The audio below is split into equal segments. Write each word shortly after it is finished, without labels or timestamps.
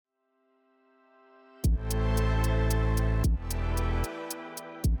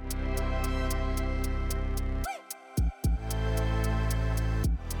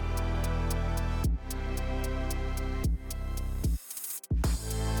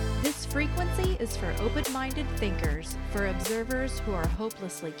frequency is for open-minded thinkers, for observers who are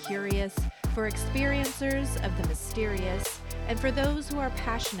hopelessly curious, for experiencers of the mysterious, and for those who are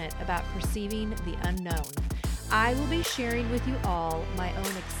passionate about perceiving the unknown. I will be sharing with you all my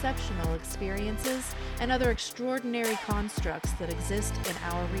own exceptional experiences and other extraordinary constructs that exist in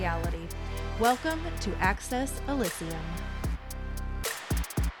our reality. Welcome to Access Elysium.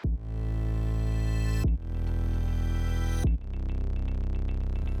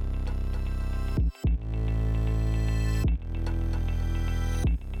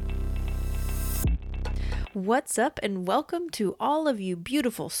 What's up, and welcome to all of you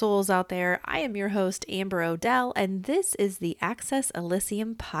beautiful souls out there. I am your host, Amber Odell, and this is the Access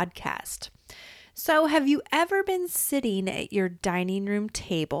Elysium podcast. So, have you ever been sitting at your dining room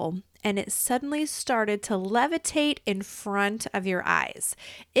table and it suddenly started to levitate in front of your eyes?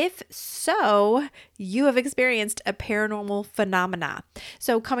 If so, you have experienced a paranormal phenomena.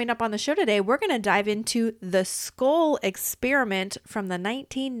 So coming up on the show today, we're going to dive into the Scole Experiment from the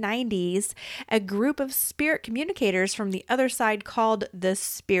 1990s, a group of spirit communicators from the other side called the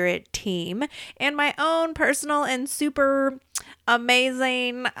Spirit Team, and my own personal and super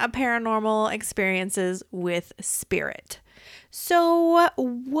amazing paranormal experiences with spirit. So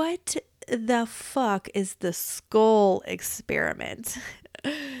what the fuck is the Scole Experiment?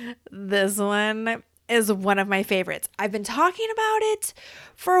 This one is one of my favorites. I've been talking about it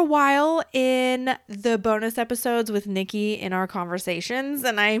for a while in the bonus episodes with Nikki in our conversations,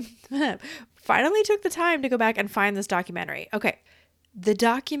 and I finally took the time to go back and find this documentary. Okay. The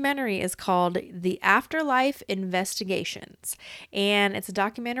documentary is called The Afterlife Investigations, and it's a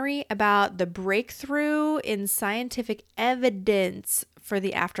documentary about the breakthrough in scientific evidence for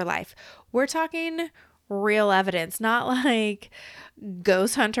the afterlife. We're talking real evidence, not like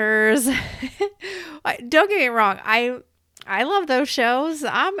ghost hunters. Don't get me wrong. I love those shows.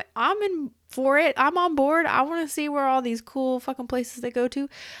 I'm in for it. I'm on board. I want to see where all these cool fucking places they go to.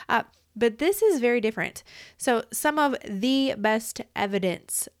 But this is very different. So some of the best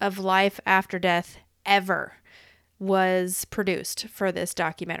evidence of life after death ever was produced for this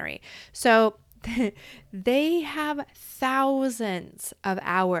documentary. So they have thousands of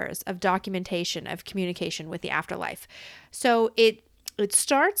hours of documentation of communication with the afterlife. So it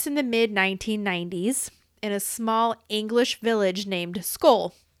starts in the mid 1990s in a small English village named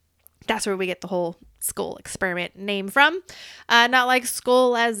Scole. That's where we get the whole Scole Experiment name from. Not like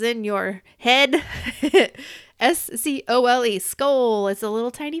skull as in your head. Scole, Scole. It's a little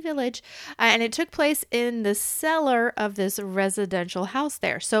tiny village. And it took place in the cellar of this residential house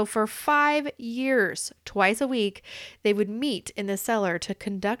there. So for 5 years, twice a week, they would meet in the cellar to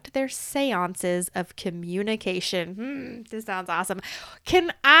conduct their seances of communication. This sounds awesome.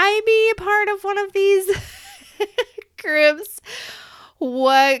 Can I be a part of one of these groups?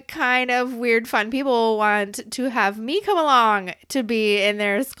 What kind of weird fun people want to have me come along to be in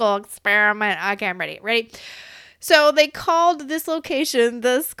their Scole Experiment? Okay, I'm ready. Ready? So they called this location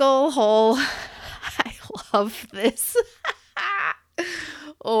the Skull Hole. I love this.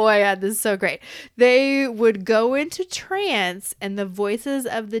 Oh my God, this is so great. They would go into trance and the voices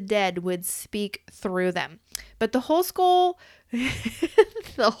of the dead would speak through them. But the whole skull, the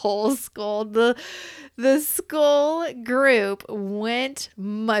Scole group went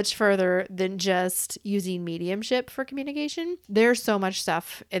much further than just using mediumship for communication. There's so much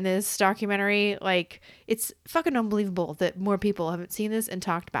stuff in this documentary. Like, it's fucking unbelievable that more people haven't seen this and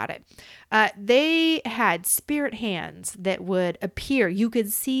talked about it. They had spirit hands that would appear. You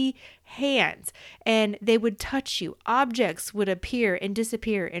could see hands and they would touch you. Objects would appear and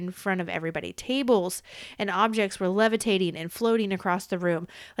disappear in front of everybody. Tables and objects were levitating and floating across the room.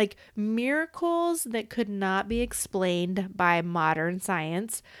 Like miracles that could not be explained by modern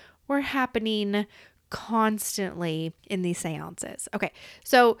science were happening constantly in these seances. Okay,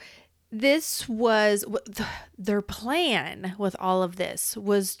 so this was their plan with all of this,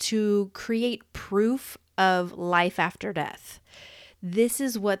 was to create proof of life after death. This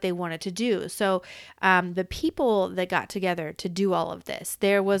is what they wanted to do. So the people that got together to do all of this,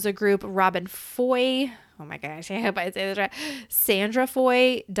 there was a group, Robin Foy, oh my gosh, I hope I say this right, Sandra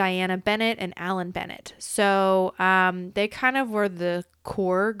Foy, Diana Bennett, and Alan Bennett. So they kind of were the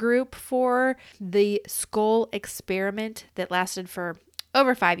core group for the Scole Experiment that lasted for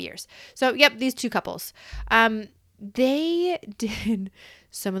over 5 years. So, yep, these two couples. They did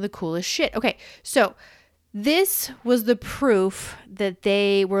some of the coolest shit. Okay, so this was the proof that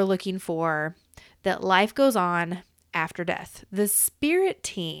they were looking for, that life goes on after death. The Spirit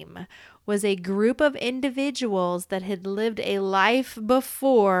Team was a group of individuals that had lived a life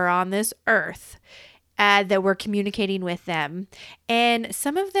before on this earth, that were communicating with them. And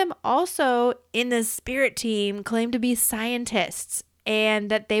some of them also in the spirit team claimed to be scientists and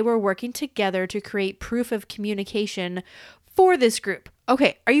that they were working together to create proof of communication for this group.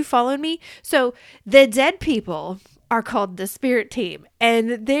 Okay, are you following me? So the dead people are called the spirit team,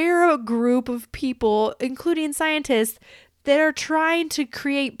 and they're a group of people, including scientists, that are trying to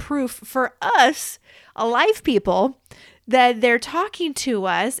create proof for us, alive people, that they're talking to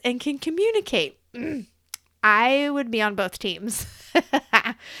us and can communicate. I would be on both teams.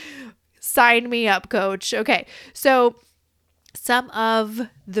 Sign me up, coach. Okay, so some of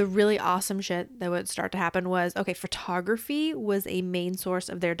the really awesome shit that would start to happen was, photography was a main source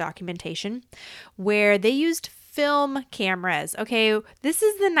of their documentation, where they used film cameras. Okay, this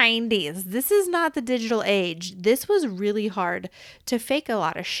is the 90s. This is not the digital age. This was really hard to fake a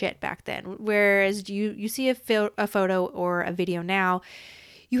lot of shit back then. Whereas you see a photo or a video now,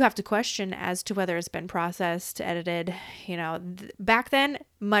 you have to question as to whether it's been processed, edited, back then,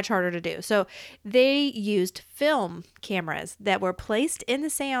 much harder to do. So they used film cameras that were placed in the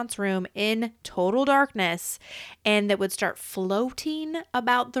seance room in total darkness and that would start floating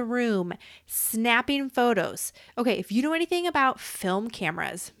about the room, snapping photos. Okay, if you know anything about film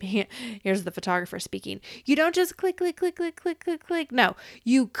cameras, here's the photographer speaking. You don't just click, click, click, click, click, click, click. No,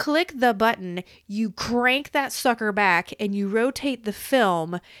 you click the button, you crank that sucker back, and you rotate the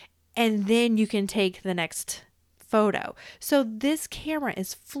film, and then you can take the next photo. So this camera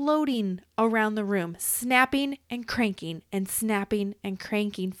is floating around the room, snapping and cranking and snapping and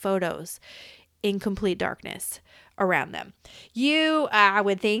cranking photos in complete darkness around them. I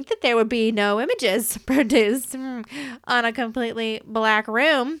would think that there would be no images produced on a completely black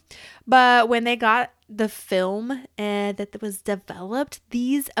room, but when they got the film that was developed,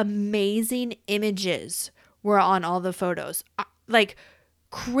 these amazing images were on all the photos, like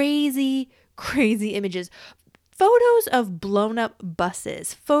crazy images. Photos of blown up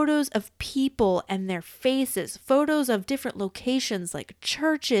buses, photos of people and their faces, photos of different locations like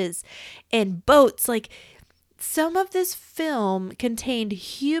churches and boats. Like, some of this film contained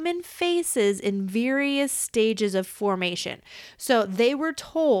human faces in various stages of formation. So they were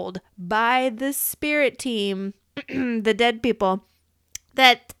told by the spirit team, the dead people,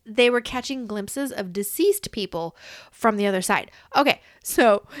 that they were catching glimpses of deceased people from the other side. Okay,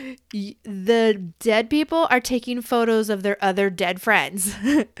 so the dead people are taking photos of their other dead friends,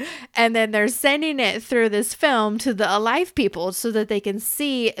 and then they're sending it through this film to the alive people so that they can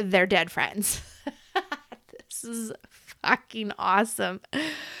see their dead friends. This is fucking awesome.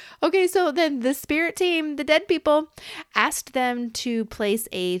 Okay, so then the spirit team, the dead people, asked them to place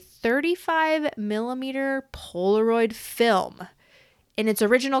a 35 millimeter Polaroid film in its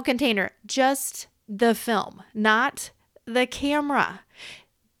original container, just the film, not the camera.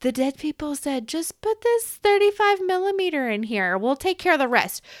 The dead people said, just put this 35 millimeter in here. We'll take care of the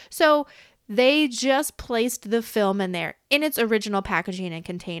rest. So they just placed the film in there in its original packaging and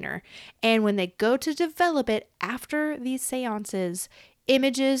container. And when they go to develop it after these seances,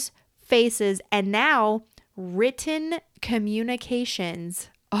 images, faces, and now written communications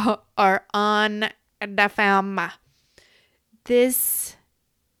are on the film. This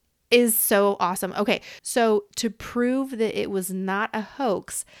is so awesome. Okay, so to prove that it was not a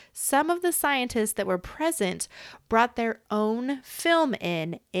hoax, some of the scientists that were present brought their own film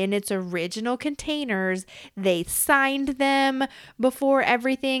in its original containers. They signed them before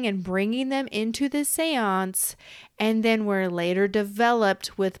everything and bringing them into the seance, and then were later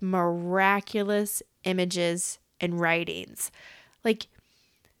developed with miraculous images and writings. Like,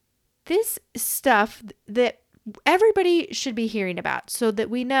 this stuff that everybody should be hearing about, so that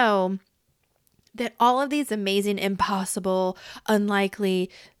we know that all of these amazing, impossible, unlikely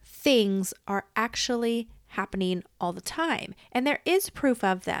things are actually happening all the time. And there is proof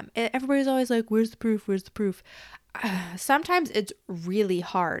of them. Everybody's always like, where's the proof? Where's the proof? Sometimes it's really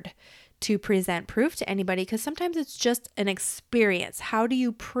hard to present proof to anybody because sometimes it's just an experience. How do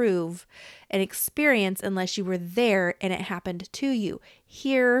you prove an experience unless you were there and it happened to you?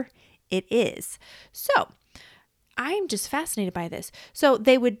 Here it is. So I'm just fascinated by this. So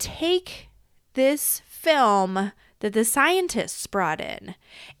they would take this film that the scientists brought in,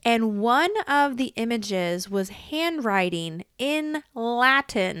 and one of the images was handwriting in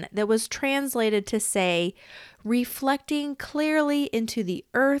Latin that was translated to say, reflecting clearly into the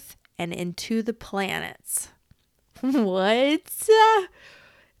earth and into the planets. What?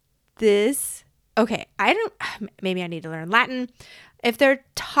 Maybe I need to learn Latin. If they're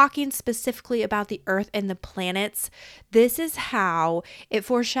talking specifically about the earth and the planets, this is how it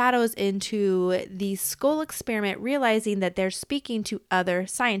foreshadows into the Scole Experiment, realizing that they're speaking to other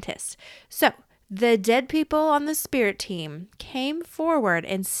scientists. So The dead people on the spirit team came forward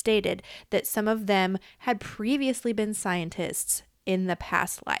and stated that some of them had previously been scientists in the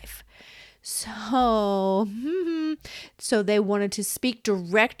past life. So they wanted to speak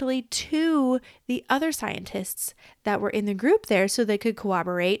directly to the other scientists that were in the group there so they could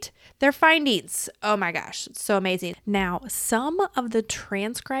corroborate their findings. Oh my gosh, so amazing. Now, some of the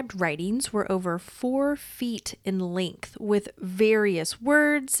transcribed writings were over 4 feet in length with various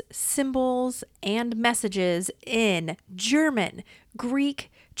words, symbols, and messages in German,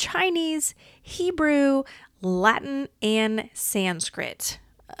 Greek, Chinese, Hebrew, Latin, and Sanskrit.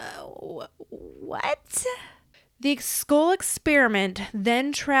 What? The Scole Experiment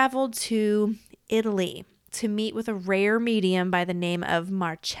then traveled to Italy to meet with a rare medium by the name of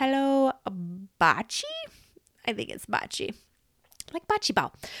Marcello Bacci. I think it's Bacci. Like Bocce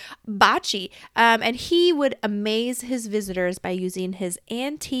ball. Bocce. And he would amaze his visitors by using his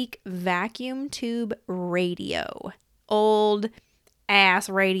antique vacuum tube radio. Old ass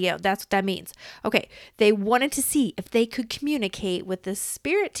radio. That's what that means. Okay. They wanted to see if they could communicate with the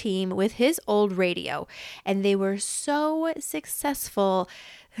spirit team with his old radio. And they were so successful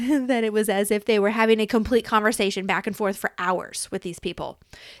that it was as if they were having a complete conversation back and forth for hours with these people.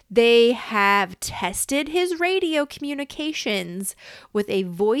 They have tested his radio communications with a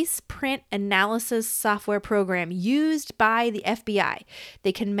voice print analysis software program used by the FBI.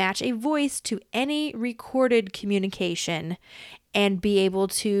 They can match a voice to any recorded communication and be able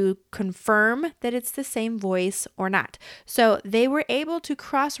to confirm that it's the same voice or not. So they were able to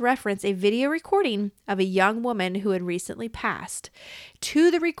cross-reference a video recording of a young woman who had recently passed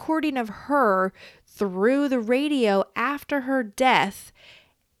to the recording of her through the radio after her death,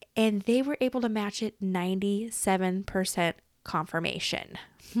 and they were able to match it 97% confirmation.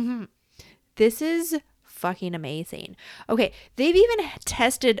 This is fucking amazing. Okay, they've even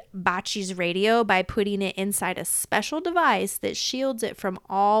tested Bocce's radio by putting it inside a special device that shields it from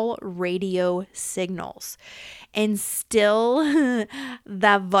all radio signals. And still,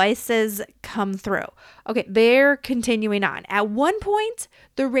 the voices come through. Okay, they're continuing on. At one point,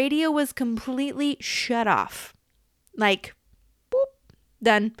 the radio was completely shut off. Like, boop,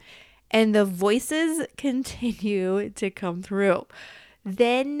 done. And the voices continue to come through.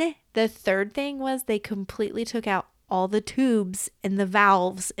 Then the third thing was they completely took out all the tubes and the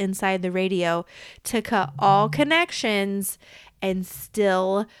valves inside the radio to cut all connections, and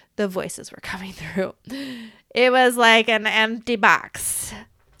still the voices were coming through. It was like an empty box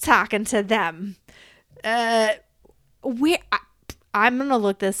talking to them. I'm going to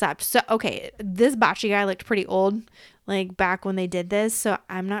look this up. So, okay, this Bocce guy looked pretty old, like back when they did this. So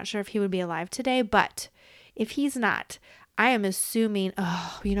I'm not sure if he would be alive today, but if he's not, I am assuming,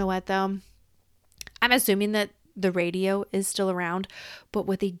 you know what though? I'm assuming that the radio is still around, but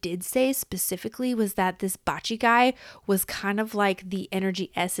what they did say specifically was that this Bocce guy was kind of like the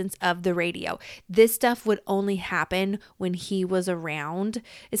energy essence of the radio. This stuff would only happen when he was around.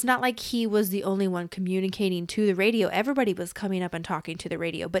 It's not like he was the only one communicating to the radio. Everybody was coming up and talking to the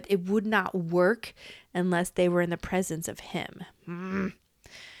radio, but it would not work unless they were in the presence of him.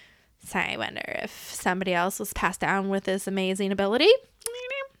 So I wonder if somebody else was passed down with this amazing ability.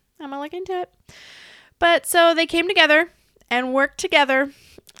 I'm going to look into it. But so they came together and worked together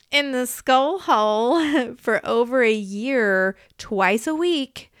in the skull hole for over a year, twice a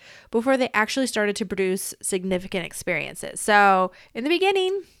week, before they actually started to produce significant experiences. So in the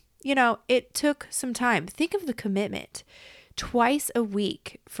beginning, it took some time. Think of the commitment. Twice a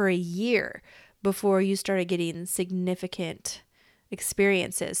week for a year before you started getting significant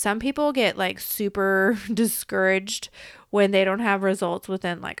experiences. Some people get like super discouraged when they don't have results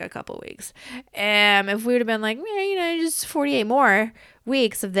within like a couple weeks. If we would have been like, just 48 more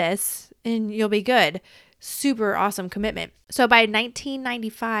weeks of this and you'll be good. Super awesome commitment. So by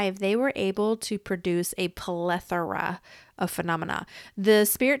 1995, they were able to produce a plethora of phenomena. The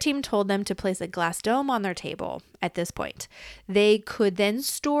spirit team told them to place a glass dome on their table at this point. They could then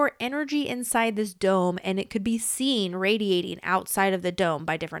store energy inside this dome, and it could be seen radiating outside of the dome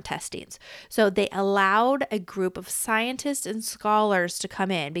by different testings. So they allowed a group of scientists and scholars to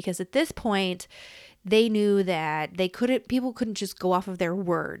come in because at this point, they knew that people couldn't just go off of their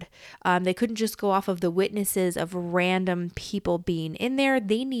word. They couldn't just go off of the witnesses of random people being in there.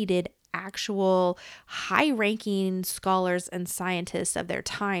 They needed actual high-ranking scholars and scientists of their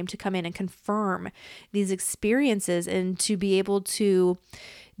time to come in and confirm these experiences and to be able to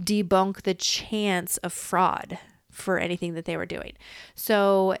debunk the chance of fraud for anything that they were doing.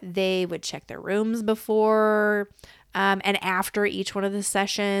 So they would check their rooms before And after each one of the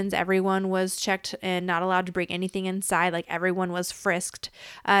sessions, everyone was checked and not allowed to bring anything inside. Like everyone was frisked.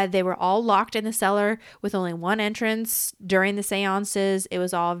 They were all locked in the cellar with only one entrance during the seances. It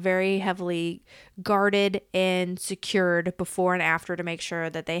was all very heavily guarded and secured before and after to make sure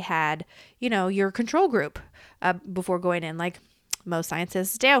that they had, your control group before going in, like most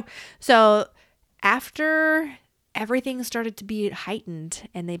scientists do. So after everything started to be heightened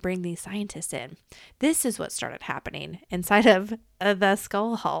and they bring these scientists in, this is what started happening inside of the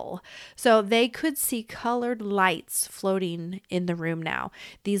skull hole. So they could see colored lights floating in the room now.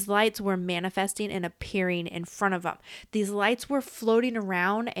 These lights were manifesting and appearing in front of them. These lights were floating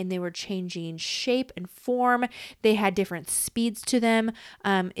around and they were changing shape and form. They had different speeds to them.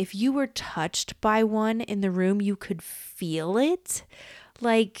 If you were touched by one in the room, you could feel it.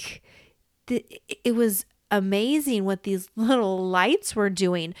 Like it was amazing what these little lights were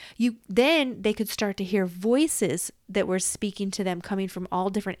doing. Then they could start to hear voices that were speaking to them coming from all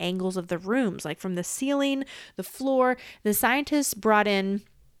different angles of the rooms, like from the ceiling, the floor. The scientists brought in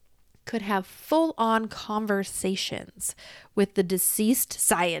could have full-on conversations with the deceased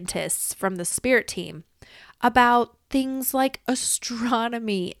scientists from the spirit team about things like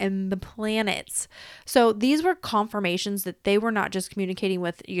astronomy and the planets. So these were confirmations that they were not just communicating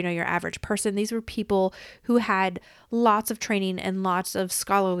with, your average person. These were people who had lots of training and lots of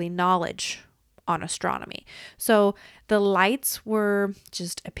scholarly knowledge on astronomy. So the lights were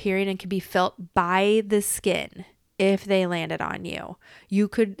just appearing and could be felt by the skin if they landed on you. You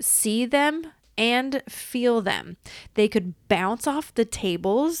could see them and feel them. They could bounce off the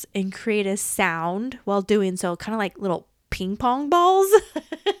tables and create a sound while doing so, kind of like little ping pong balls.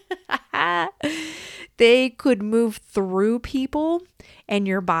 They could move through people and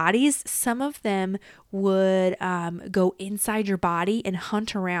your bodies. Some of them would go inside your body and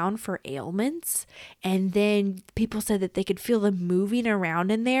hunt around for ailments. And then people said that they could feel them moving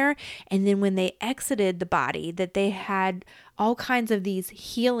around in there. And then when they exited the body, that they had all kinds of these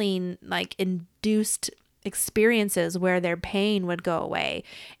healing, like induced experiences where their pain would go away.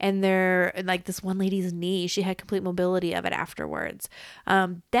 And their, like this one lady's knee, she had complete mobility of it afterwards.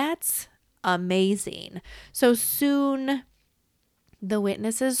 That's amazing. So soon the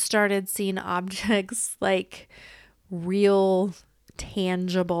witnesses started seeing objects, like real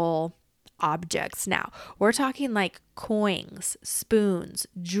tangible objects. Now we're talking like coins, spoons,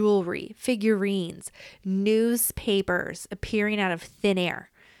 jewelry, figurines, newspapers appearing out of thin air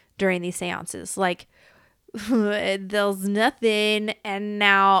during these seances. Like there's nothing, and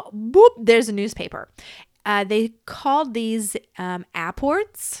now boop, there's a newspaper. They called these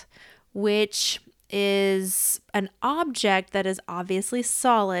apports, which is an object that is obviously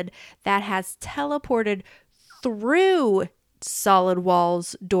solid that has teleported through solid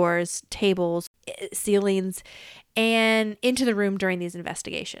walls, doors, tables, ceilings, and into the room during these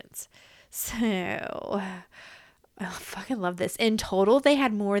investigations. So I fucking love this. In total, they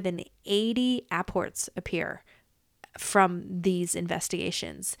had more than 80 apports appear from these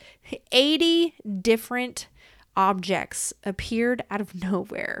investigations. 80 different objects appeared out of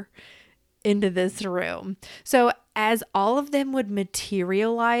nowhere into this room. So as all of them would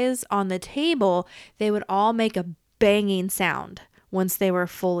materialize on the table, they would all make a banging sound once they were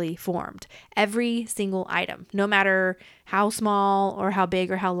fully formed. Every single item, no matter how small or how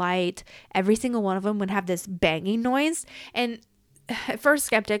big or how light, every single one of them would have this banging noise. And at first,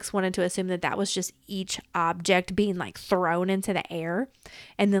 skeptics wanted to assume that that was just each object being like thrown into the air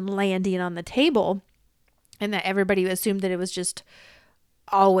and then landing on the table, and that everybody assumed that it was just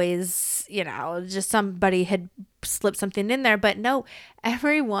always, just somebody had slipped something in there. But no,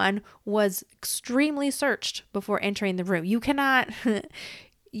 everyone was extremely searched before entering the room. You cannot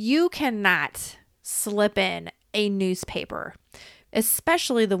slip in a newspaper,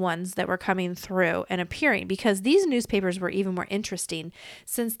 especially the ones that were coming through and appearing, because these newspapers were even more interesting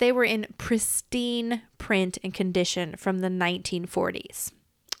since they were in pristine print and condition from the 1940s.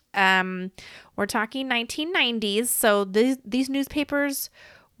 We're talking 1990s. So these newspapers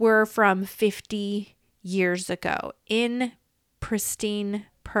were from 50 years ago in pristine,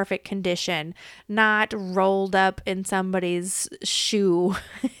 perfect condition, not rolled up in somebody's shoe.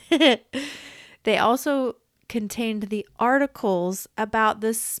 They also contained the articles about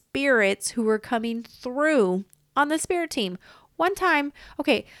the spirits who were coming through on the spirit team. One time,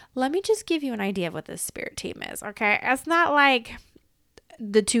 okay, let me just give you an idea of what this spirit team is, okay? It's not like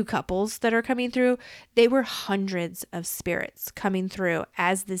the two couples that are coming through. They were hundreds of spirits coming through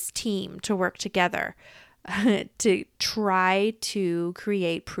as this team to work together to try to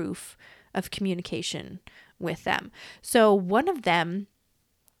create proof of communication with them. So one of them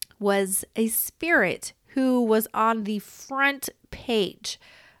was a spirit who was on the front page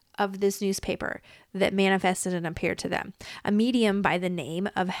of this newspaper that manifested and appeared to them. A medium by the name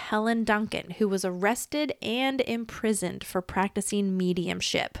of Helen Duncan, who was arrested and imprisoned for practicing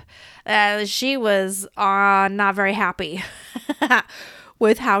mediumship. She was not very happy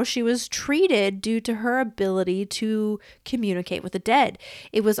with how she was treated due to her ability to communicate with the dead.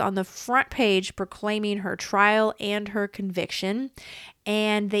 It was on the front page proclaiming her trial and her conviction.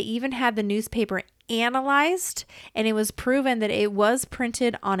 And they even had the newspaper analyzed, and it was proven that it was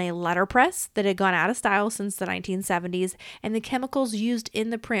printed on a letterpress that had gone out of style since the 1970s, and the chemicals used in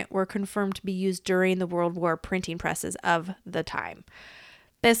the print were confirmed to be used during the World War printing presses of the time.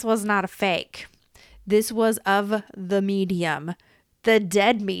 This was not a fake. This was of the medium, the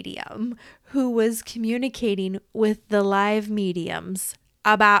dead medium, who was communicating with the live mediums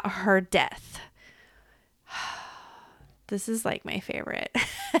about her death. This is like my favorite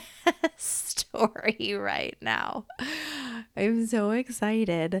story right now. I'm so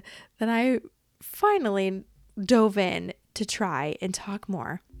excited that I finally dove in to try and talk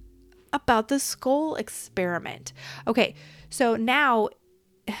more about the Scole Experiment. Okay, so now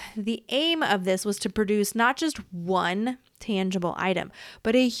the aim of this was to produce not just one tangible item,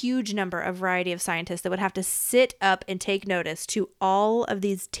 but a huge number, a variety of scientists that would have to sit up and take notice to all of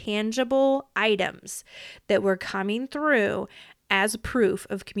these tangible items that were coming through as proof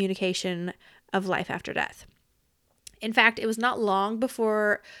of communication of life after death. In fact, it was not long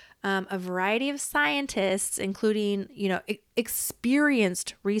before a variety of scientists, including,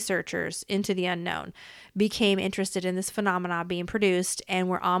 experienced researchers into the unknown, became interested in this phenomena being produced and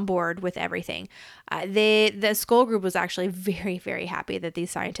were on board with everything. The Scole group was actually very, very happy that these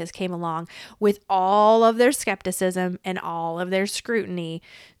scientists came along with all of their skepticism and all of their scrutiny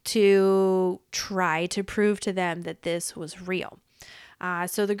to try to prove to them that this was real.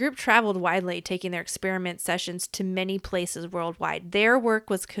 So the group traveled widely, taking their experiment sessions to many places worldwide. Their work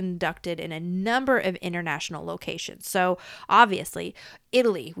was conducted in a number of international locations. So obviously,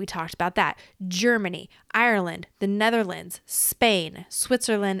 Italy, we talked about that, Germany, Ireland, the Netherlands, Spain,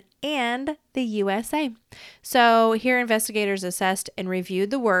 Switzerland, and the USA. So here investigators assessed and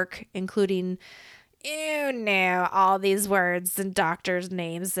reviewed the work, including all these words and doctors'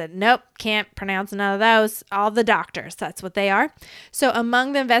 names that nope, can't pronounce none of those. All the doctors, that's what they are. So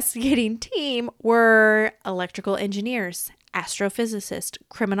among the investigating team were electrical engineers, astrophysicists,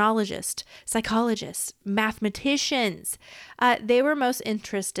 criminologists, psychologists, mathematicians. They were most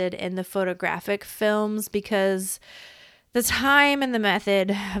interested in the photographic films because the time and the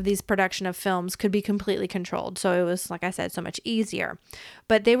method of these production of films could be completely controlled. So it was, like I said, so much easier.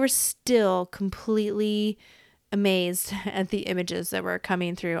 But they were still completely amazed at the images that were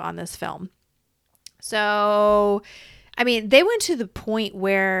coming through on this film. So, they went to the point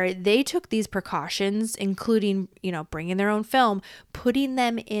where they took these precautions, including, bringing their own film, putting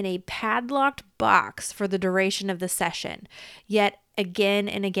them in a padlocked box for the duration of the session. Yet again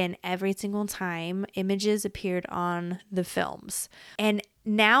and again, every single time, images appeared on the films. And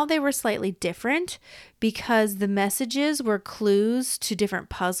now they were slightly different because the messages were clues to different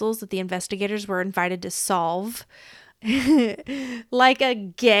puzzles that the investigators were invited to solve. Like a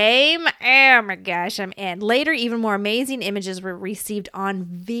game. Oh my gosh, I'm in. Later, even more amazing images were received on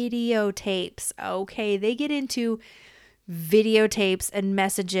videotapes. Okay, they get into videotapes and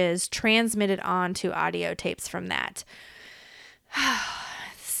messages transmitted onto audio tapes from that.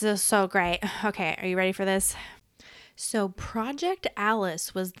 This is so great. Okay, are you ready for this? So Project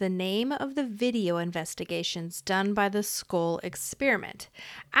Alice was the name of the video investigations done by the Scole Experiment.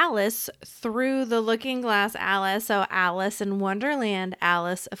 Alice through the looking glass Alice, so Alice in Wonderland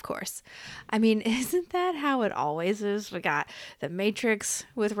Alice, of course. Isn't that how it always is? We got The Matrix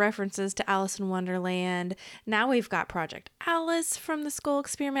with references to Alice in Wonderland. Now we've got Project Alice from the Scole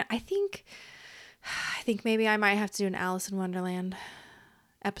Experiment. I think maybe I might have to do an Alice in Wonderland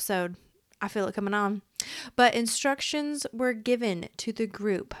episode. I feel it coming on. But instructions were given to the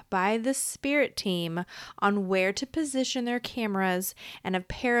group by the spirit team on where to position their cameras and a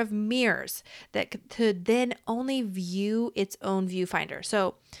pair of mirrors that could then only view its own viewfinder.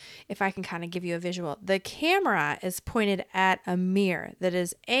 So if I can kind of give you a visual, the camera is pointed at a mirror that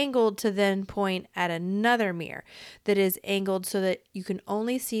is angled to then point at another mirror that is angled so that you can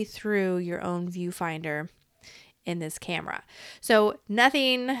only see through your own viewfinder in this camera. So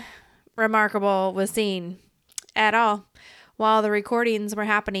nothing remarkable was seen at all while the recordings were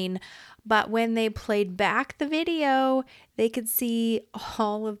happening. But when they played back the video, they could see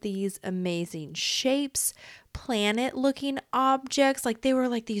all of these amazing shapes, planet-looking objects. Like they were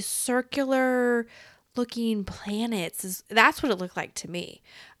like these circular-looking planets. That's what it looked like to me.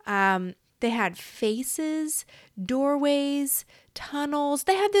 They had faces, doorways, tunnels.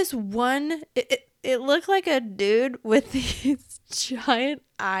 They had this one, it looked like a dude with these giant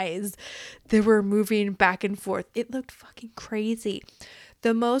eyes that were moving back and forth. It looked fucking crazy.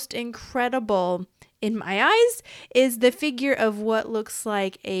 The most incredible in my eyes is the figure of what looks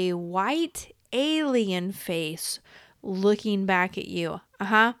like a white alien face looking back at you.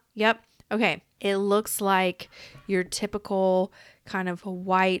 Yep. Okay. It looks like your typical kind of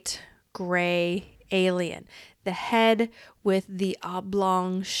white, gray alien. The head with the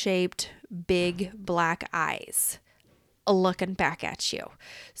oblong shaped big black eyes looking back at you.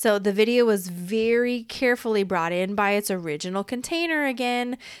 So the video was very carefully brought in by its original container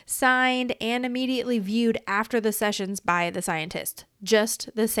again, signed and immediately viewed after the sessions by the scientist, just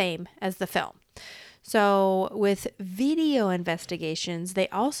the same as the film. So with video investigations, they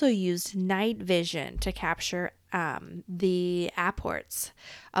also used night vision to capture the apports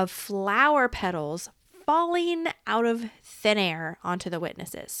of flower petals falling out of thin air onto the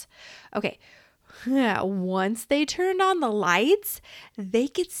witnesses. Okay. Once they turned on the lights, they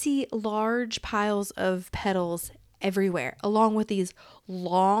could see large piles of petals everywhere, along with these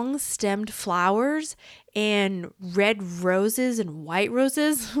long stemmed flowers and red roses and white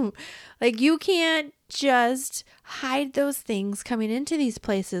roses. Like, you can't just hide those things coming into these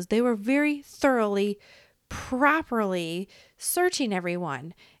places. They were very thoroughly, properly searching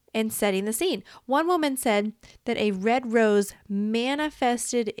everyone and setting the scene. One woman said that a red rose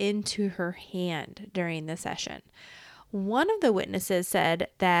manifested into her hand during the session. One of the witnesses said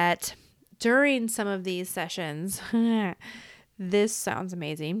that during some of these sessions, this sounds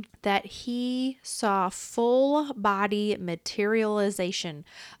amazing, that he saw full body materialization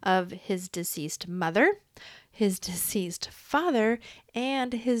of his deceased mother, his deceased father,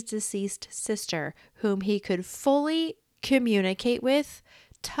 and his deceased sister, whom he could fully communicate with,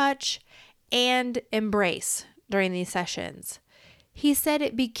 touch, and embrace during these sessions. He said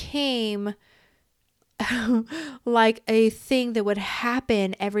it became like a thing that would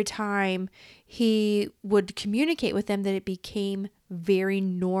happen every time he would communicate with them, that it became very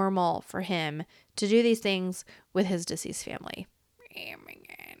normal for him to do these things with his deceased family.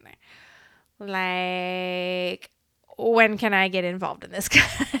 Like, when can I get involved in this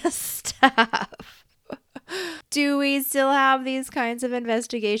kind of stuff? Do we still have these kinds of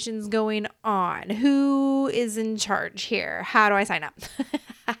investigations going on? Who is in charge here? How do I sign up?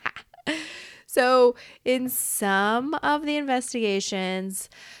 So in some of the investigations,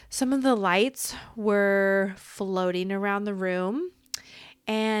 some of the lights were floating around the room,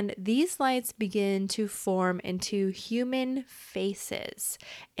 and these lights begin to form into human faces.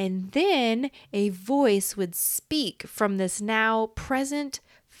 And then a voice would speak from this now present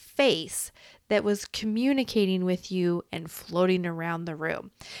face that was communicating with you and floating around the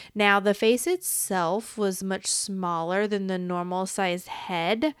room. Now, the face itself was much smaller than the normal sized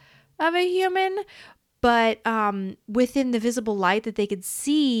head of a human, but within the visible light that they could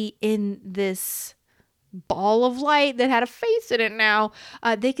see in this ball of light that had a face in it now,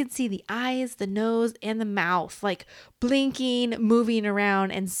 they could see the eyes, the nose, and the mouth, like blinking, moving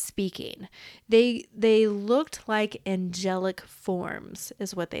around, and speaking. They looked like angelic forms,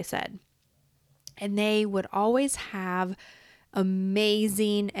 is what they said. And they would always have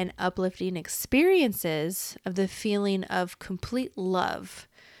amazing and uplifting experiences of the feeling of complete love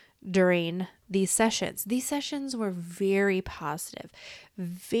during these sessions. These sessions were very positive,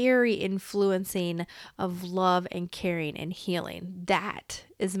 very influencing of love and caring and healing. That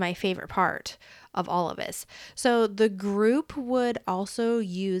is my favorite part of all of this. So the group would also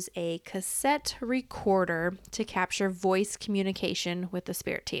use a cassette recorder to capture voice communication with the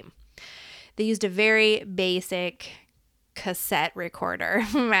spirit team. They used a very basic cassette recorder.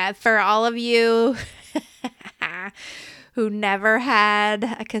 For all of you who never had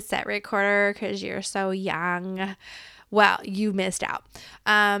a cassette recorder because you're so young, well, you missed out.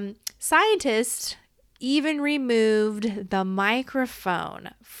 Scientists even removed the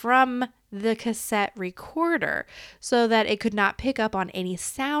microphone from the cassette recorder so that it could not pick up on any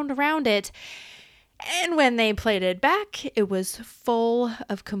sound around it. And when they played it back, it was full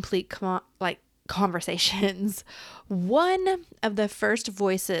of complete conversations. One of the first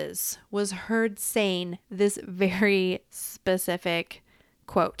voices was heard saying this very specific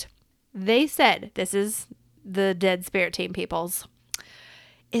quote. They said, this is the dead spirit team peoples,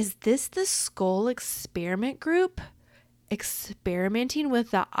 "Is this the Scole Experiment group experimenting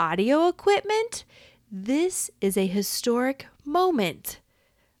with the audio equipment? This is a historic moment."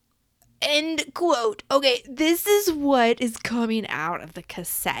 End quote. Okay, this is what is coming out of the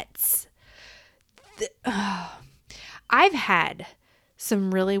cassettes. I've had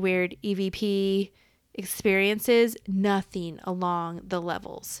some really weird EVP experiences, nothing along the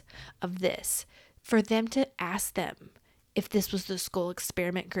levels of this. For them to ask them if this was the Scole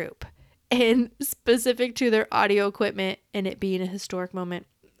Experiment group and specific to their audio equipment and it being a historic moment,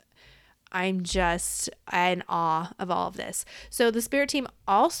 I'm just in awe of all of this. So the spirit team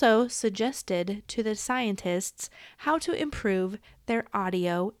also suggested to the scientists how to improve their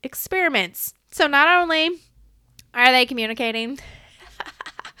audio experiments. So not only are they communicating,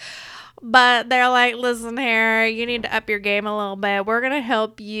 but they're like, listen here, you need to up your game a little bit. We're going to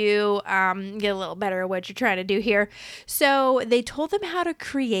help you get a little better at what you're trying to do here. So they told them how to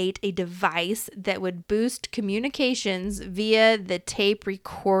create a device that would boost communications via the tape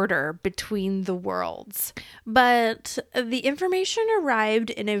recorder between the worlds. But the information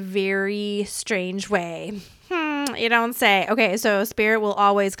arrived in a very strange way. You don't say. Okay, so spirit will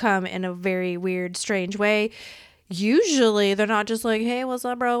always come in a very weird, strange way. Usually they're not just like, hey, what's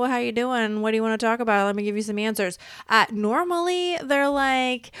up, bro? How you doing? What do you want to talk about? Let me give you some answers. Normally they're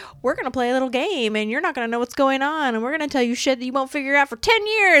like, we're going to play a little game and you're not going to know what's going on. And we're going to tell you shit that you won't figure out for 10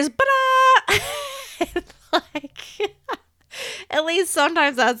 years. But like, at least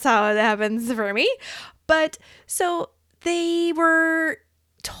sometimes that's how it happens for me. But so they were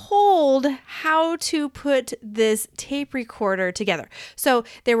told how to put this tape recorder together. So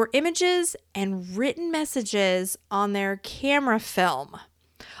there were images and written messages on their camera film,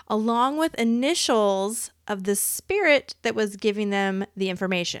 along with initials of the spirit that was giving them the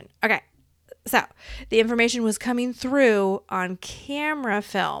information. Okay, so the information was coming through on camera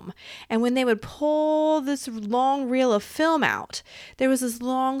film. And when they would pull this long reel of film out, there was this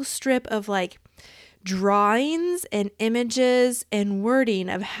long strip of like drawings and images and wording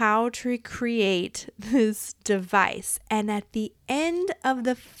of how to recreate this device. And at the end of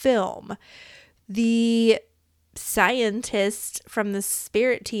the film, the scientist from the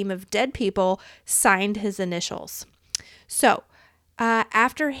spirit team of dead people signed his initials. So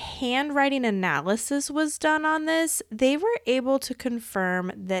after handwriting analysis was done on this, they were able to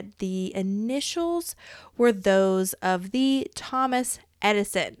confirm that the initials were those of the Thomas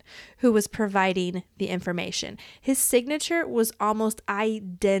Edison, who was providing the information. His signature was almost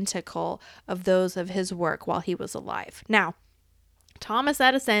identical of those of his work while he was alive. Now, Thomas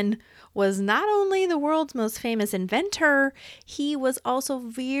Edison was not only the world's most famous inventor, he was also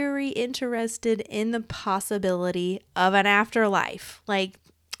very interested in the possibility of an afterlife. Like,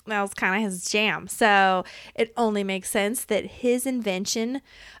 that was kind of his jam. So it only makes sense that his invention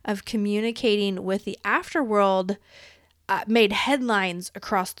of communicating with the afterworld made headlines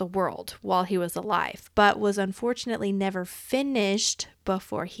across the world while he was alive, but was unfortunately never finished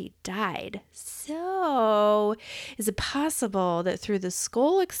before he died. So, is it possible that through the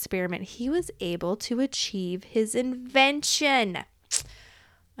Scole Experiment, he was able to achieve his invention?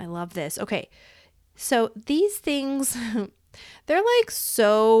 I love this. Okay, so these things, they're like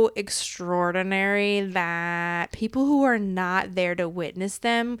so extraordinary that people who are not there to witness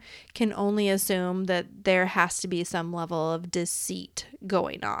them can only assume that there has to be some level of deceit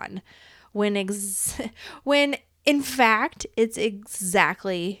going on, when in fact it's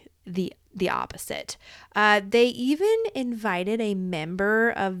exactly the opposite. They even invited a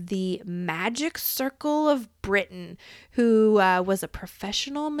member of the Magic Circle of Britain who was a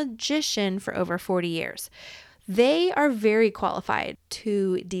professional magician for over 40 years. They are very qualified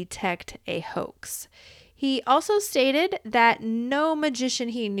to detect a hoax. He also stated that no magician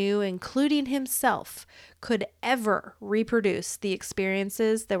he knew, including himself, could ever reproduce the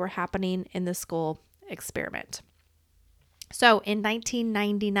experiences that were happening in the Scole Experiment. So in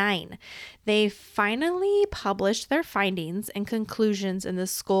 1999, they finally published their findings and conclusions in the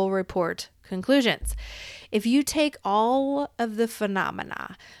Scole Report conclusions. If you take all of the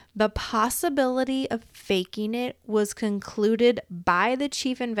phenomena, the possibility of faking it was concluded by the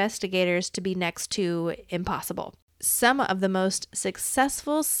chief investigators to be next to impossible. Some of the most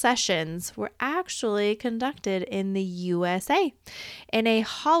successful sessions were actually conducted in the USA, in a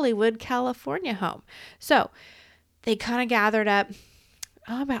Hollywood, California home. So they kind of gathered up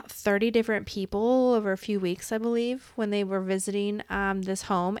about 30 different people over a few weeks, I believe, when they were visiting this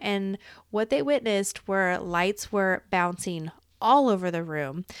home. And what they witnessed were lights were bouncing all over the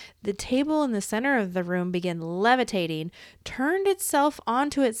room. The table in the center of the room began levitating, turned itself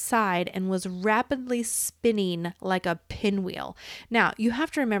onto its side, and was rapidly spinning like a pinwheel. Now, you have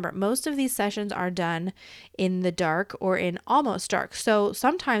to remember, most of these sessions are done in the dark or in almost dark. So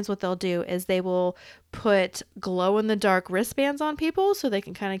sometimes what they'll do is they will put glow in the dark wristbands on people so they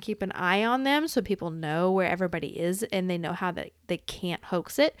can kind of keep an eye on them so people know where everybody is and they know how they can't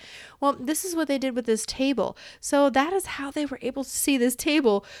hoax it. Well, this is what they did with this table. So that is how they were able to see this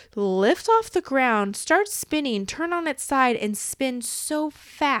table lift off the ground, start spinning, turn on its side, and spin so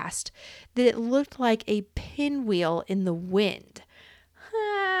fast that it looked like a pinwheel in the wind.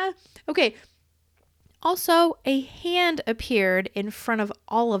 Okay. Also, a hand appeared in front of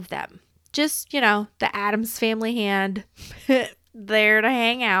all of them. Just, the Addams Family hand there to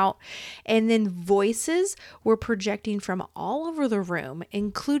hang out. And then voices were projecting from all over the room,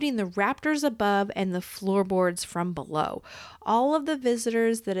 including the rafters above and the floorboards from below. All of the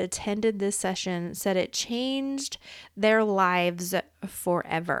visitors that attended this session said it changed their lives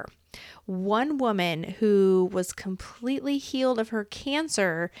forever. One woman who was completely healed of her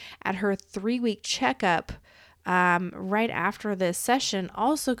cancer at her 3-week checkup right after this session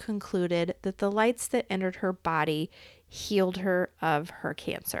also concluded that the lights that entered her body healed her of her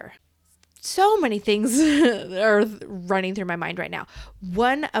cancer. So many things are running through my mind right now.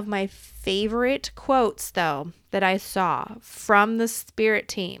 One of my favorite quotes, though, that I saw from the spirit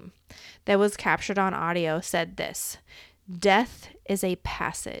team that was captured on audio said this: "Death is a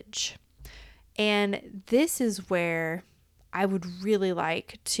passage." And this is where I would really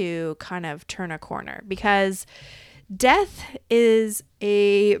like to kind of turn a corner, because death is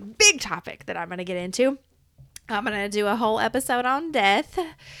a big topic that I'm going to get into. I'm going to do a whole episode on death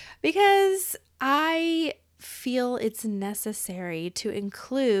because I feel it's necessary to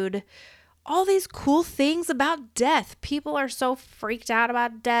include all these cool things about death. People are so freaked out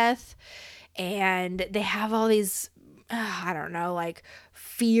about death and they have all these,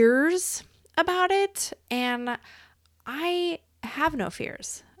 fears about it. And I have no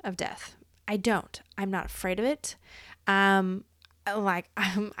fears of death. I don't. I'm not afraid of it. I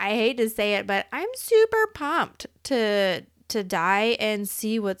hate to say it, but I'm super pumped to die and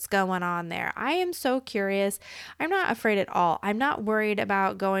see what's going on there. I am so curious. I'm not afraid at all. I'm not worried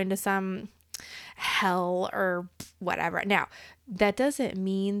about going to some hell or whatever. Now, that doesn't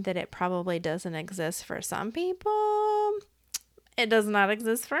mean that it probably doesn't exist for some people. It does not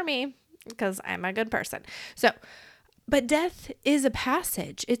exist for me because I'm a good person. But death is a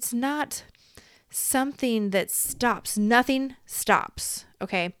passage. It's not something that stops. Nothing stops.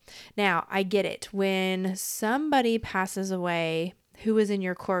 Okay. Now, I get it. When somebody passes away who is in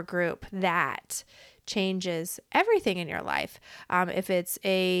your core group, that changes everything in your life. If it's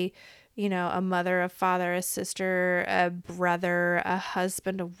a mother, a father, a sister, a brother, a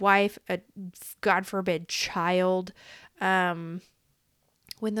husband, a wife, a, God forbid, child, when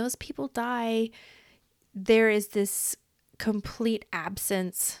those people die, there is this complete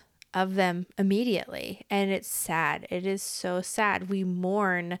absence of them immediately. And it's sad. It is so sad. We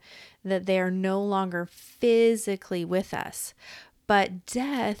mourn that they are no longer physically with us. But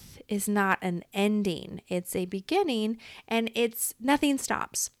death is not an ending. It's a beginning, and nothing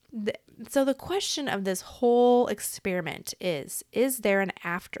stops. So the question of this whole experiment is there an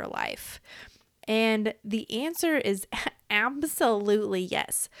afterlife? And the answer is absolutely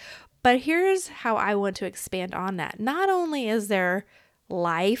yes. But here's how I want to expand on that. Not only is there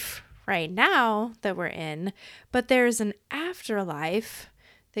life right now that we're in, but there's an afterlife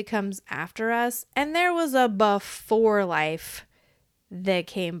that comes after us. And there was a before life that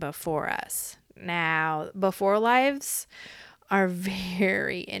came before us. Now, before lives are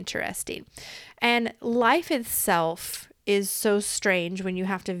very interesting. And life itself is so strange when you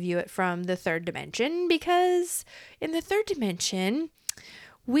have to view it from the third dimension, because in the third dimension,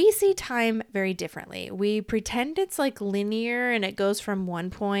 we see time very differently. We pretend it's like linear and it goes from one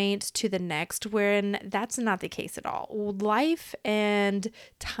point to the next, when that's not the case at all. Life and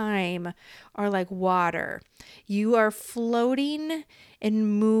time are like water. You are floating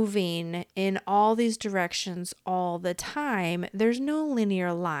and moving in all these directions all the time. There's no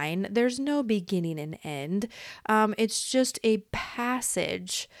linear line. There's no beginning and end. It's just a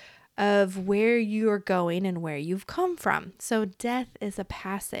passage of where you are going and where you've come from. So death is a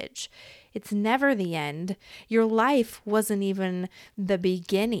passage. It's never the end. Your life wasn't even the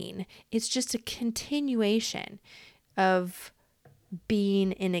beginning. It's just a continuation of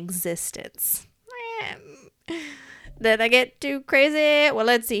being in existence. Did I get too crazy? Well,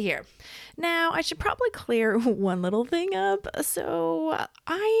 let's see here. Now, I should probably clear one little thing up. So,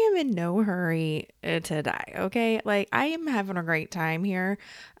 I am in no hurry to die, okay? Like, I am having a great time here.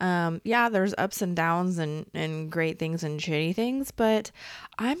 Yeah, there's ups and downs and great things and shitty things, but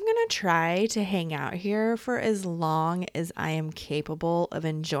I'm gonna try to hang out here for as long as I am capable of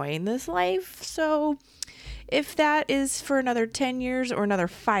enjoying this life. So, if that is for another 10 years or another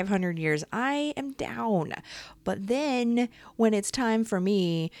 500 years, I am down. But then when it's time for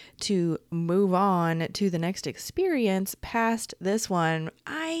me to move on to the next experience past this one,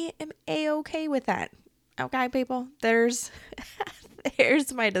 I am a-okay with that. Okay, people, there's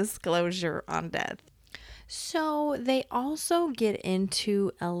there's my disclosure on death. So they also get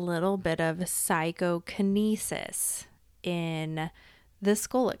into a little bit of psychokinesis in the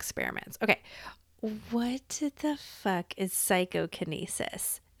Scole experiments. Okay, what the fuck is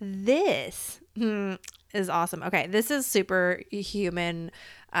psychokinesis? This is awesome. Okay, this is superhuman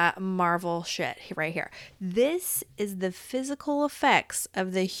Marvel shit right here. This is the physical effects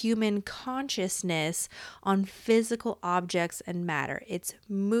of the human consciousness on physical objects and matter. It's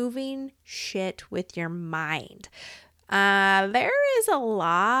moving shit with your mind. There is a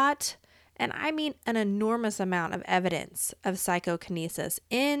lot, and I mean an enormous amount of evidence of psychokinesis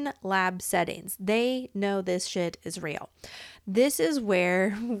in lab settings. They know this shit is real. This is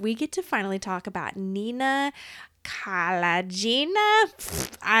where we get to finally talk about Nina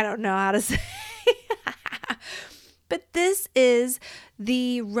Kalagina. I don't know how to say. But this is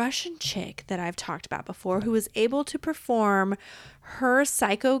the Russian chick that I've talked about before who was able to perform her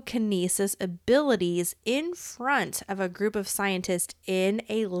psychokinesis abilities in front of a group of scientists in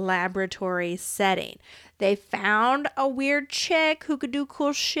a laboratory setting. They found a weird chick who could do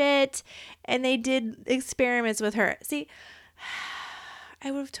cool shit, and they did experiments with her. See,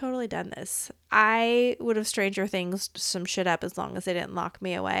 I would have totally done this. I would have Stranger Things some shit up as long as they didn't lock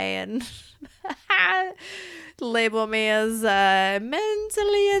me away and label me as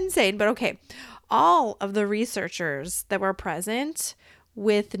mentally insane. But okay, all of the researchers that were present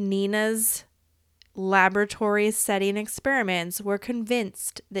with Nina's laboratory setting experiments were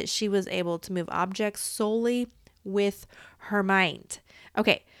convinced that she was able to move objects solely with her mind.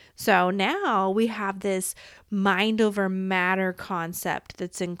 Okay, so now we have this mind over matter concept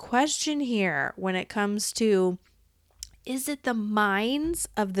that's in question here when it comes to, is it the minds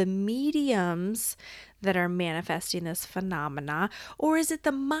of the mediums that are manifesting this phenomena, or is it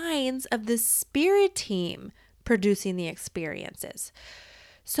the minds of the spirit team producing the experiences?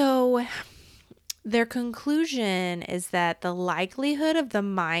 So their conclusion is that the likelihood of the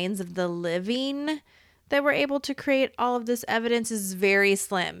minds of the living that were able to create all of this evidence is very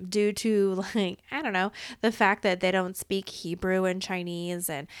slim due to, like, I don't know, the fact that they don't speak Hebrew and Chinese,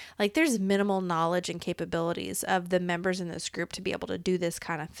 and like there's minimal knowledge and capabilities of the members in this group to be able to do this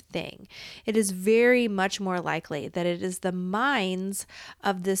kind of thing. It is very much more likely that it is the minds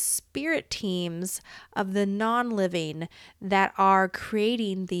of the spirit teams of the non-living that are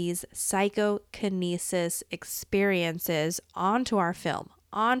creating these psychokinesis experiences onto our film,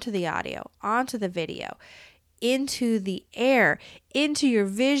 onto the audio, onto the video, into the air, into your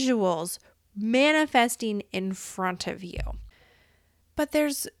visuals, manifesting in front of you. But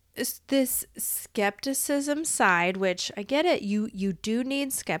there's this skepticism side, which I get it. You do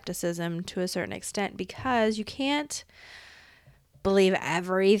need skepticism to a certain extent because you can't believe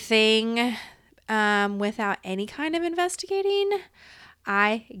everything without any kind of investigating.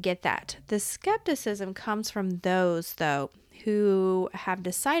 I get that. The skepticism comes from those, though, who have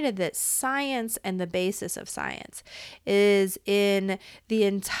decided that science and the basis of science is in the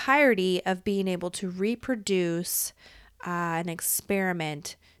entirety of being able to reproduce an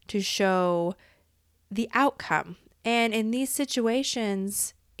experiment to show the outcome. And in these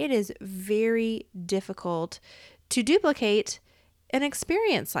situations, it is very difficult to duplicate an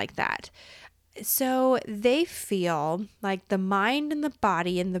experience like that. So they feel like the mind and the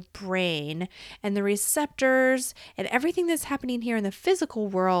body and the brain and the receptors and everything that's happening here in the physical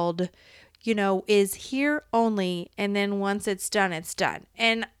world, is here only. And then once it's done, it's done.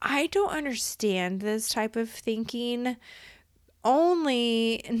 And I don't understand this type of thinking. One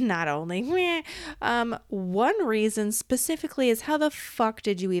reason specifically is, how the fuck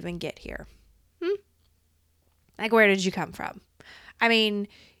did you even get here? Like, where did you come from? I mean,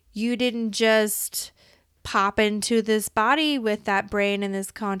 you didn't just pop into this body with that brain and this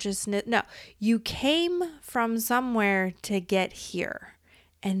consciousness. No, you came from somewhere to get here.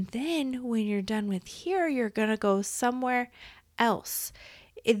 And then when you're done with here, you're going to go somewhere else.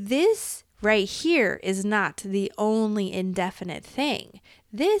 This right here is not the only indefinite thing.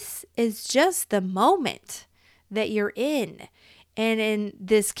 This is just the moment that you're in. and in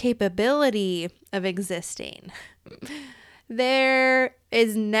this capability of existing. There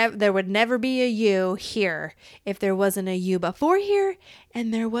would never be a you here if there wasn't a you before here,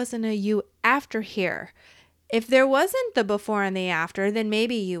 and there wasn't a you after here. If there wasn't the before and the after, then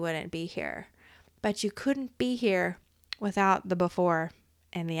maybe you wouldn't be here. But you couldn't be here without the before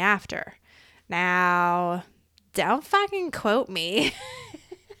and the after. Now, don't fucking quote me.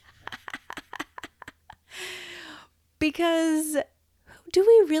 Because do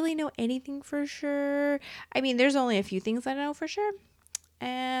we really know anything for sure? I mean, there's only a few things I know for sure.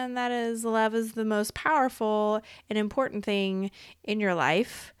 And that is, love is the most powerful and important thing in your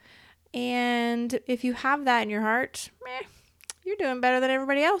life. And if you have that in your heart, you're doing better than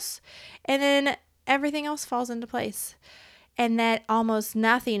everybody else. And then everything else falls into place. And that almost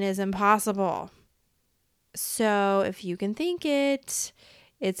nothing is impossible. So if you can think it,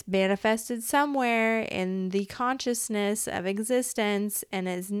 it's manifested somewhere in the consciousness of existence and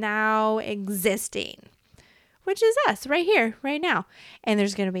is now existing, which is us right here, right now. And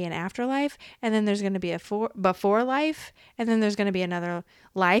there's going to be an afterlife, and then there's going to be a before life, and then there's going to be another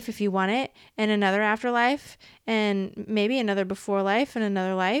life if you want it, and another afterlife, and maybe another before life and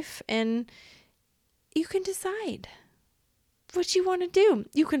another life. And you can decide what you want to do.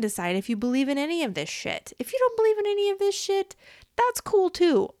 You can decide if you believe in any of this shit. If you don't believe in any of this shit, that's cool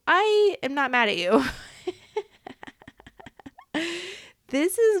too. I am not mad at you.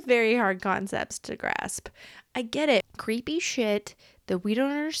 This is very hard concepts to grasp. I get it. Creepy shit that we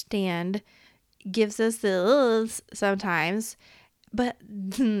don't understand gives us the uhs sometimes, but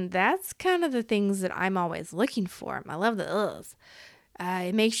that's kind of the things that I'm always looking for. I love the uhs.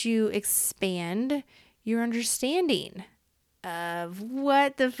 It makes you expand your understanding of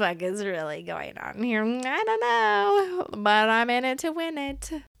what the fuck is really going on here. I don't know, but I'm in it to win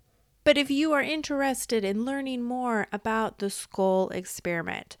it. But if you are interested in learning more about the Scole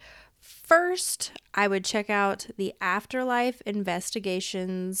Experiment, first, I would check out the Afterlife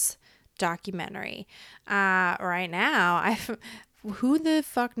Investigations documentary. Right now, who the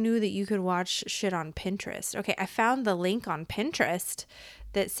fuck knew that you could watch shit on Pinterest? Okay, I found the link on Pinterest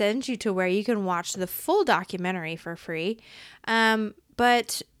that sends you to where you can watch the full documentary for free.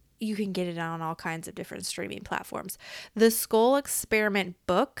 But you can get it on all kinds of different streaming platforms. The Scole Experiment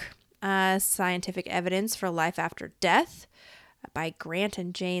book, Scientific Evidence for Life After Death, by Grant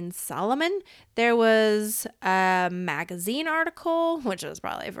and Jane Solomon. There was a magazine article, which was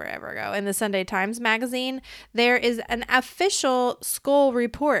probably forever ago, in the Sunday Times magazine. There is an official Scole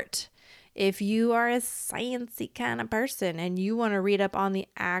report. If you are a sciencey kind of person and you want to read up on the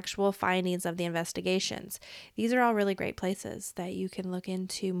actual findings of the investigations, these are all really great places that you can look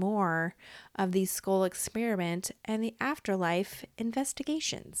into more of the Scole Experiment and the afterlife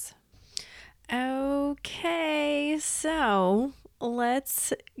investigations. Okay, so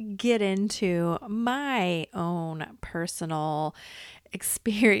let's get into my own personal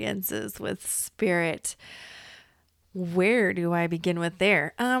experiences with spirit. Where do I begin with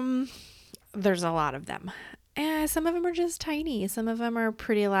there? There's a lot of them. Some of them are just tiny. Some of them are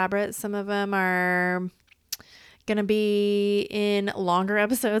pretty elaborate. Some of them are going to be in longer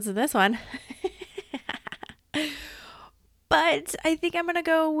episodes than this one. But I think I'm going to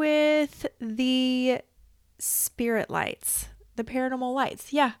go with the spirit lights, the paranormal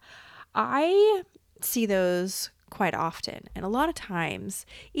lights. Yeah, I see those quite often. And a lot of times,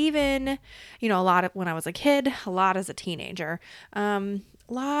 even, a lot of when I was a kid, a lot as a teenager, a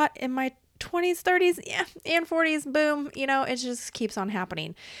lot in my 20s, 30s, and 40s, boom, it just keeps on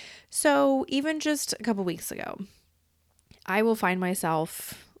happening. So even just a couple weeks ago, I will find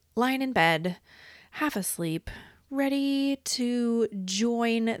myself lying in bed, half asleep, ready to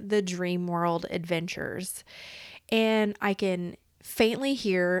join the dream world adventures. And I can faintly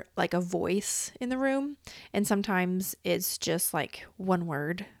hear like a voice in the room. And sometimes it's just like one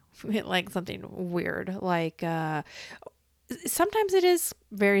word, like something weird. Like, sometimes it is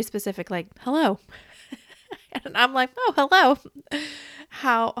very specific, like, hello. And I'm like, oh, hello.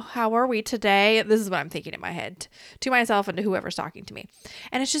 How are we today? This is what I'm thinking in my head to myself and to whoever's talking to me.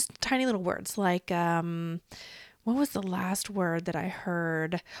 And it's just tiny little words like, what was the last word that I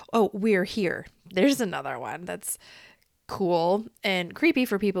heard? Oh, we're here. There's another one that's cool and creepy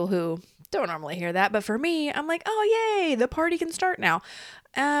for people who don't normally hear that. But for me, I'm like, oh, yay, the party can start now.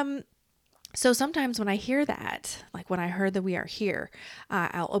 So sometimes when I hear that, like when I heard that we are here,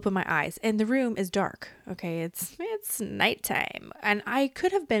 I'll open my eyes and the room is dark. Okay, it's nighttime, and I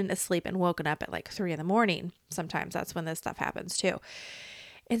could have been asleep and woken up at like 3 a.m. Sometimes that's when this stuff happens too.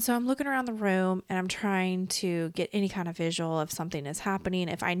 And so I'm looking around the room and I'm trying to get any kind of visual if something is happening,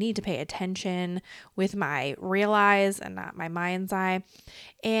 if I need to pay attention with my real eyes and not my mind's eye.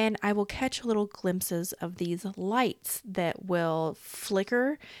 And I will catch little glimpses of these lights that will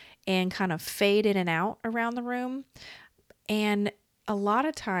flicker and kind of fade in and out around the room. And a lot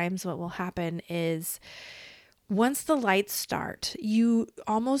of times what will happen is once the lights start, you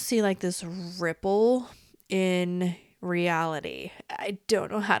almost see like this ripple in reality. I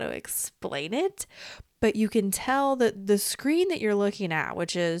don't know how to explain it, but you can tell that the screen that you're looking at,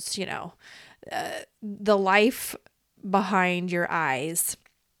 which is, the life behind your eyes,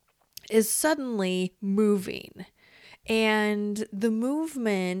 is suddenly moving. And the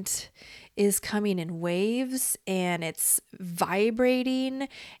movement is coming in waves and it's vibrating.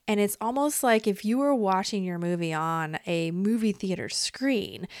 And it's almost like if you were watching your movie on a movie theater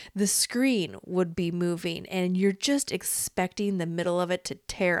screen, the screen would be moving and you're just expecting the middle of it to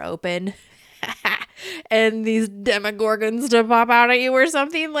tear open and these demogorgons to pop out at you or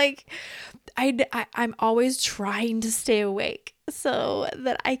something. Like, I'm always trying to stay awake so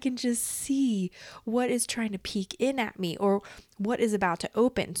that I can just see what is trying to peek in at me or what is about to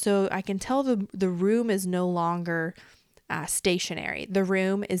open. So I can tell the room is no longer stationary. The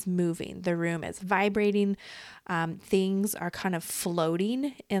room is moving. The room is vibrating. Things are kind of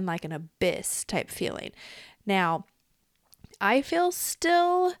floating in like an abyss type feeling. Now, I feel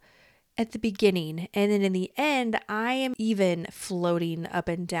still at the beginning, and then in the end, I am even floating up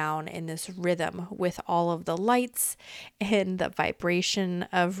and down in this rhythm with all of the lights and the vibration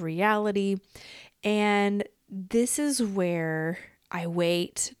of reality. And this is where I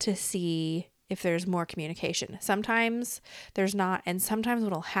wait to see if there's more communication. Sometimes there's not, and sometimes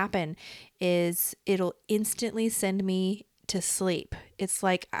what'll happen is it'll instantly send me to sleep. It's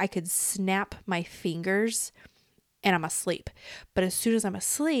like I could snap my fingers and I'm asleep. But as soon as I'm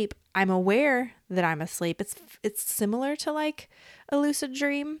asleep, I'm aware that I'm asleep. It's similar to like a lucid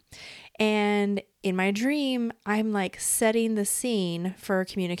dream. And in my dream, I'm like setting the scene for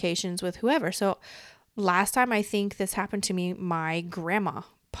communications with whoever. So last time I think this happened to me, my grandma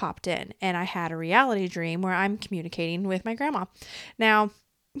popped in and I had a reality dream where I'm communicating with my grandma. Now,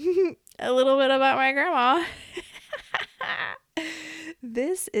 a little bit about my grandma.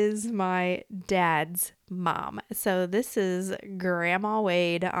 This is my dad's mom. So this is Grandma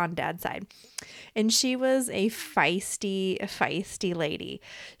Wade on dad's side. And she was a feisty lady.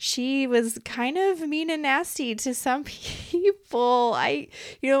 She was kind of mean and nasty to some people.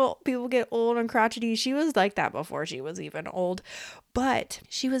 People get old and crotchety. She was like that before she was even old. But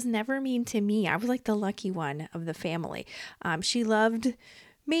she was never mean to me. I was like the lucky one of the family. She loved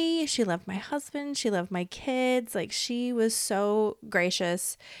me. She loved my husband. She loved my kids. Like, she was so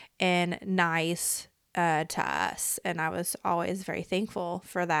gracious and nice to us. And I was always very thankful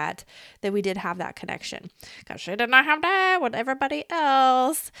for that we did have that connection, because she did not have that with everybody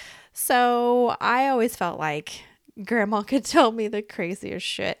else. So I always felt like grandma could tell me the craziest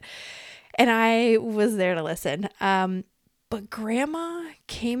shit. And I was there to listen. But grandma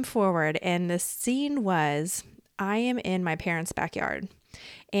came forward and the scene was, I am in my parents' backyard.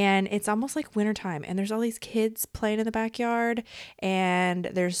 And it's almost like wintertime and there's all these kids playing in the backyard and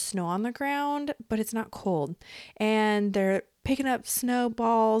there's snow on the ground, but it's not cold. And they're picking up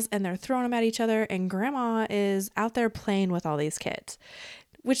snowballs and they're throwing them at each other. And grandma is out there playing with all these kids,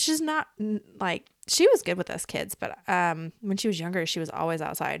 which is not like, she was good with us kids, but when she was younger, she was always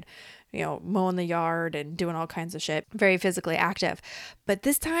outside, mowing the yard and doing all kinds of shit, very physically active. But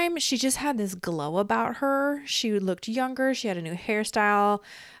this time she just had this glow about her. She looked younger. She had a new hairstyle.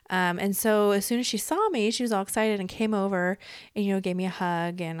 And so as soon as she saw me, she was all excited and came over and, gave me a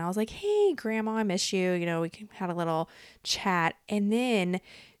hug. And I was like, hey, grandma, I miss you. We had a little chat. And then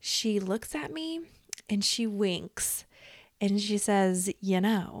she looks at me and she winks and she says,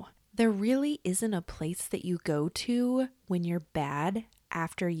 there really isn't a place that you go to when you're bad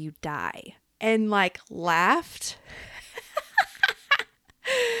after you die. And like laughed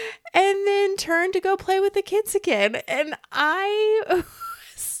and then turned to go play with the kids again. And I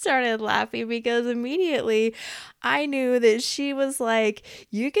started laughing because immediately I knew that she was like,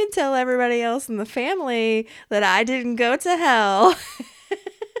 you can tell everybody else in the family that I didn't go to hell.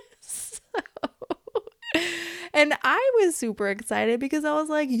 And I was super excited because I was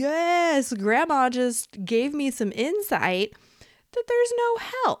like, yes, grandma just gave me some insight that there's no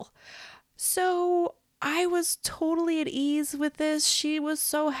hell. So I was totally at ease with this. She was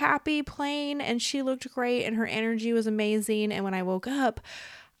so happy playing and she looked great and her energy was amazing. And when I woke up,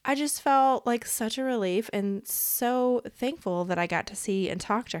 I just felt like such a relief and so thankful that I got to see and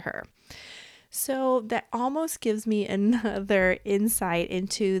talk to her. So that almost gives me another insight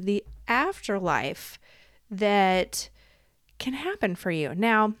into the afterlife that can happen for you.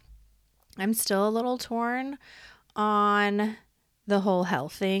 Now, I'm still a little torn on the whole hell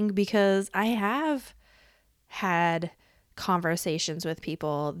thing because I have had conversations with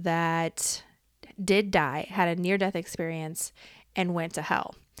people that did die, had a near-death experience, and went to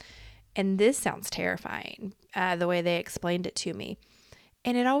hell. And this sounds terrifying, the way they explained it to me.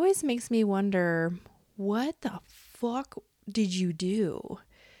 And it always makes me wonder, what the fuck did you do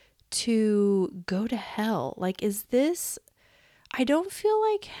to go to hell? Like, is this... I don't feel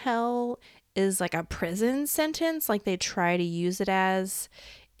like hell is like a prison sentence, like they try to use it as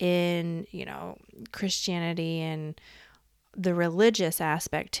in, Christianity and the religious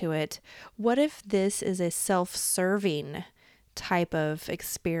aspect to it. What if this is a self-serving type of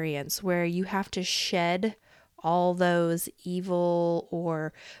experience where you have to shed all those evil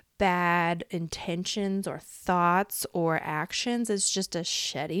or bad intentions or thoughts or actions? It's just a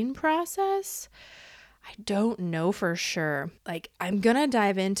shedding process. I don't know for sure. Like, I'm gonna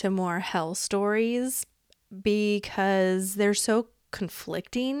dive into more hell stories because they're so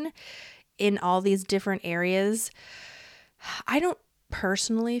conflicting in all these different areas. I don't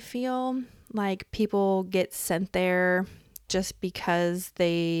personally feel like people get sent there just because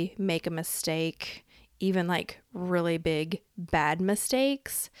they make a mistake, even like really big bad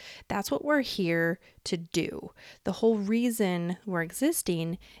mistakes. That's what we're here to do. The whole reason we're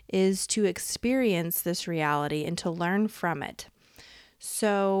existing is to experience this reality and to learn from it.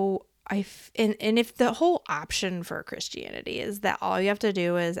 So and if the whole option for Christianity is that all you have to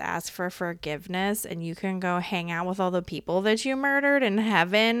do is ask for forgiveness and you can go hang out with all the people that you murdered in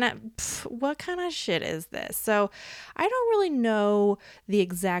heaven, what kind of shit is this? So I don't really know the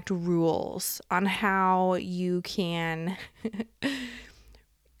exact rules on how you can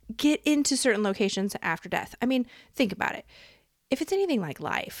get into certain locations after death. I mean, think about it. If it's anything like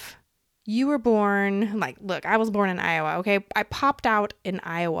life, you were born, look, I was born in Iowa, okay? I popped out in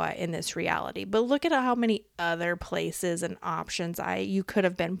Iowa in this reality, but look at how many other places and options you could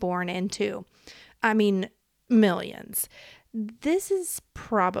have been born into. I mean, millions. This is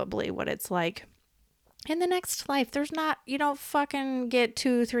probably what it's like in the next life. There's not, you don't fucking get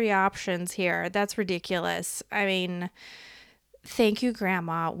 2-3 options here. That's ridiculous. I mean, thank you,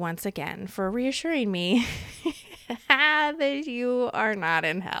 Grandma, once again for reassuring me that you are not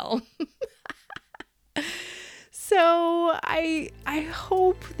in hell. So I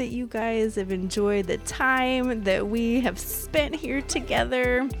hope that you guys have enjoyed the time that we have spent here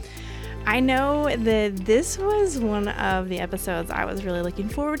together. I know that this was one of the episodes I was really looking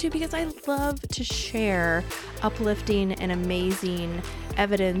forward to because I love to share uplifting and amazing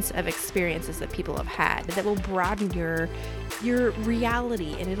evidence of experiences that people have had that will broaden your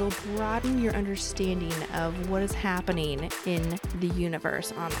reality, and it'll broaden your understanding of what is happening in the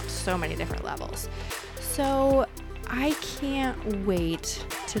universe on so many different levels. So I can't wait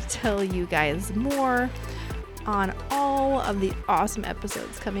to tell you guys more on all of the awesome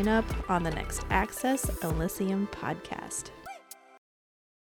episodes coming up on the next Access Elysium podcast.